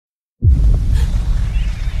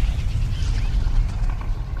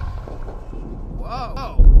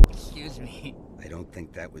don't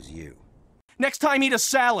think that was you. Next time, eat a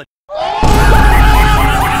salad.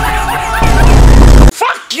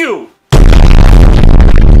 Fuck you!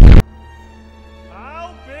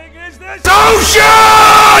 How big is this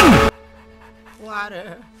Ocean?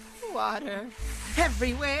 Water, water,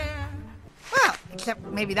 everywhere. Well, except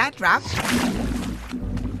maybe that drop.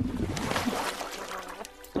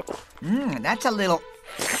 That's a little...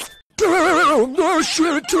 That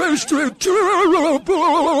shit tasted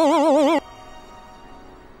terrible.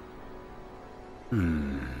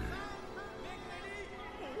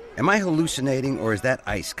 Am I hallucinating, or is that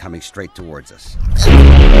ice coming straight towards us?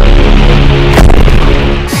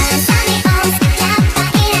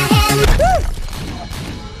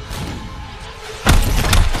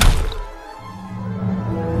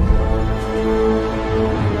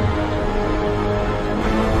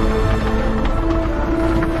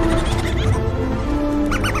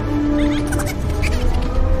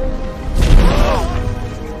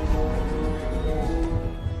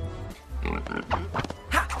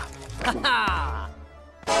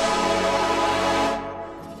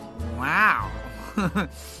 Wow.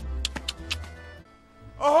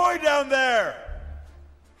 Ahoy down there!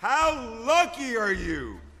 How lucky are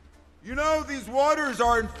you? You know these waters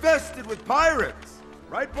are infested with pirates,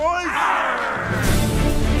 right boys? Did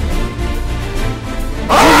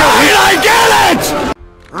I get it?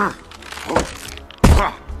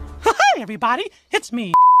 Hi, everybody. It's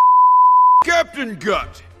me. Captain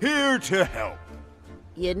Gut, here to help.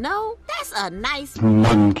 You know, that's a nice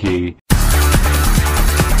Monkey.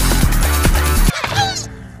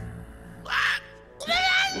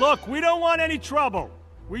 Look, we don't want any trouble.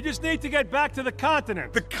 We just need to get back to the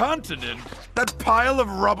continent. The continent? That pile of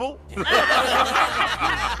rubble?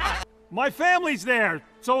 My family's there,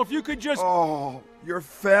 so if you could just... Oh, your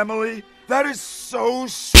family? That is so...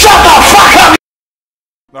 Shut the fuck up!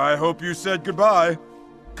 I hope you said goodbye,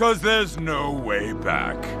 'cause there's no way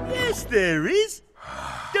back. Yes, there is.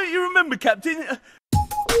 Don't you remember, Captain?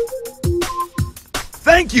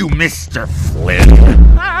 Thank you, Mr. Flynn.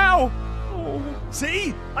 Ow! Oh,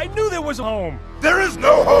 see? I knew there was a home. There is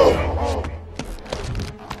no home!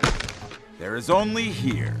 There is only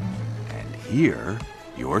here. And here,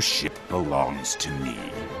 your ship belongs to me.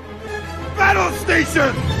 Battle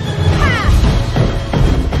station!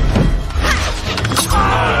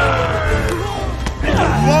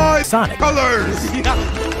 Fly Sonic. colors!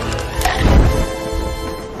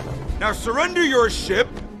 Now surrender your ship,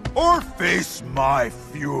 or face my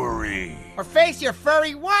fury. Or face your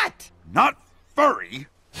furry what? Not furry,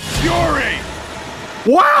 fury!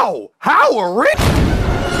 Wow! How original!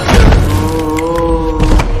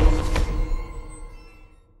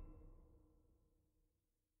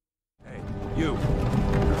 Hey, you.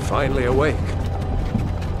 You're finally awake.